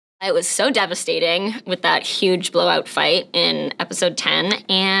It was so devastating with that huge blowout fight in episode 10.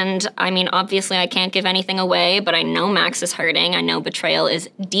 And I mean, obviously I can't give anything away, but I know Max is hurting. I know betrayal is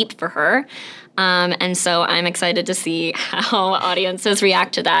deep for her. And so I'm excited to see how audiences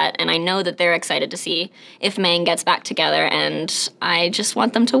react to that. And I know that they're excited to see if Mang gets back together. And I just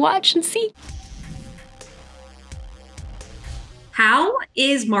want them to watch and see. How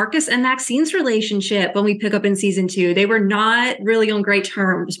is Marcus and Maxine's relationship when we pick up in season 2? They were not really on great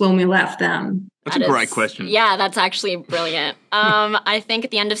terms when we left them. That's a great question. Yeah, that's actually brilliant. I think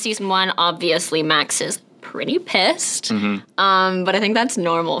at the end of season 1, obviously Max is pretty pissed. But I think that's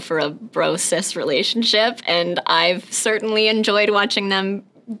normal for a bro-sis relationship. And I've certainly enjoyed watching them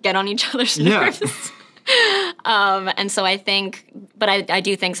get on each other's nerves. And so I think, but I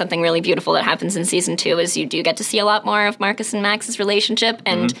do think something really beautiful that happens in season 2 is you do get to see a lot more of Marcus and Max's relationship.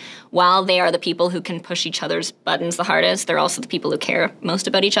 And while they are the people who can push each other's buttons the hardest, they're also the people who care most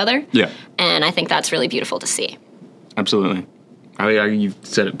about each other. Yeah. And I think that's really beautiful to see. Absolutely. You've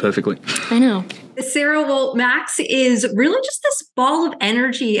said it perfectly. I know. Sara, well, Max is really just this ball of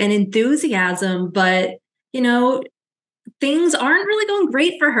energy and enthusiasm, but, things aren't really going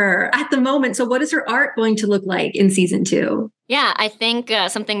great for her at the moment. So what is her arc going to look like in season 2? Yeah, I think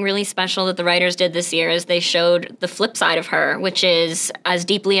something really special that the writers did this year is they showed the flip side of her, which is as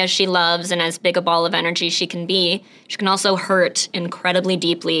deeply as she loves and as big a ball of energy she can be, she can also hurt incredibly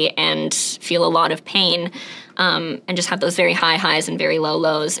deeply and feel a lot of pain and just have those very high highs and very low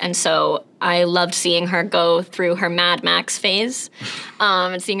lows. And so I loved seeing her go through her Mad Max phase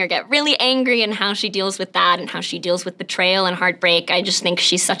and seeing her get really angry and how she deals with that and how she deals with betrayal and heartbreak. I just think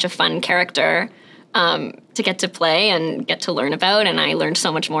she's such a fun character to get to play and get to learn about. And I learned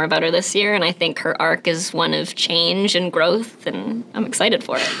so much more about her this year. And I think her arc is one of change and growth. And I'm excited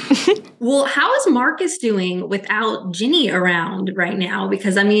for it. Well, how is Marcus doing without Ginny around right now?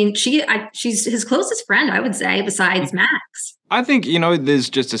 Because, I mean, she's his closest friend, I would say, besides Max. I think, there's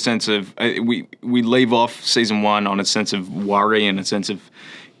just a sense of, we leave off season 1 on a sense of worry and a sense of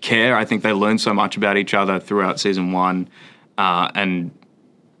care. I think they learn so much about each other throughout season 1. And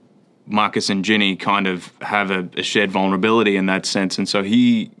Marcus and Ginny kind of have a shared vulnerability in that sense. And so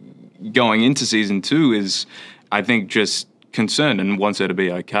he, going into season 2, is, I think, just concerned and wants her to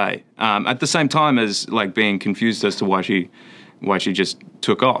be okay. At the same time as, being confused as to why she just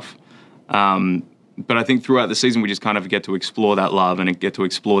took off. But I think throughout the season, we just kind of get to explore that love and get to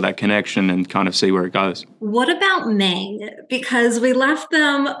explore that connection and kind of see where it goes. What about Mang? Because we left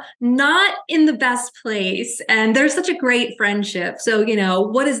them not in the best place, and there's such a great friendship. So,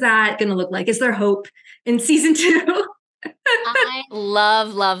 what is that going to look like? Is there hope in season 2? I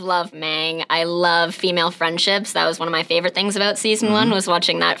love Mang. I love female friendships. That was one of my favorite things about season 1 was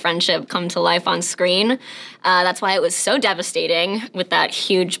watching that friendship come to life on screen. That's why it was so devastating with that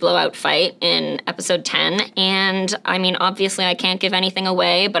huge blowout fight in episode 10. And I mean, obviously I can't give anything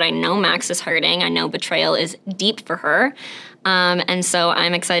away, but I know Max is hurting. I know betrayal is deep for her. And so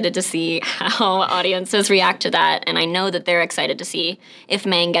I'm excited to see how audiences react to that. And I know that they're excited to see if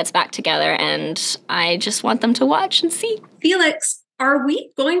Mang gets back together. And I just want them to watch and see. Felix, are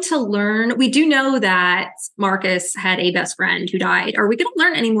we going to learn? We do know that Marcus had a best friend who died. Are we going to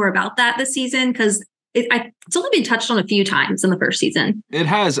learn any more about that this season? Because it's only been touched on a few times in the first season. It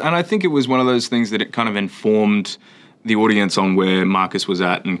has. And I think it was one of those things that it kind of informed the audience on where Marcus was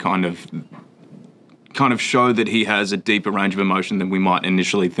at and kind of show that he has a deeper range of emotion than we might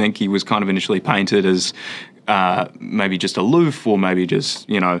initially think. He was kind of initially painted as maybe just aloof or maybe just,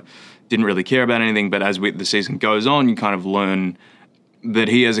 didn't really care about anything. But as the season goes on, you kind of learn that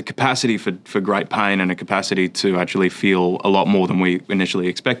he has a capacity for great pain and a capacity to actually feel a lot more than we initially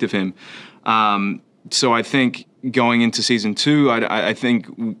expect of him. So I think going into season 2, I think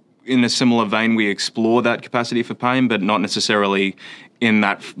in a similar vein, we explore that capacity for pain, but not necessarily in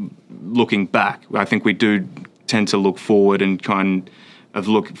that looking back. I think we do tend to look forward and kind of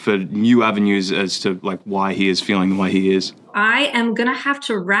look for new avenues as to why he is feeling the way he is. I am going to have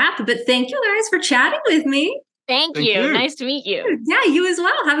to wrap, but thank you guys for chatting with me. Thank you. Nice to meet you. Yeah, you as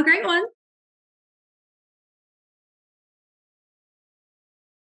well. Have a great one.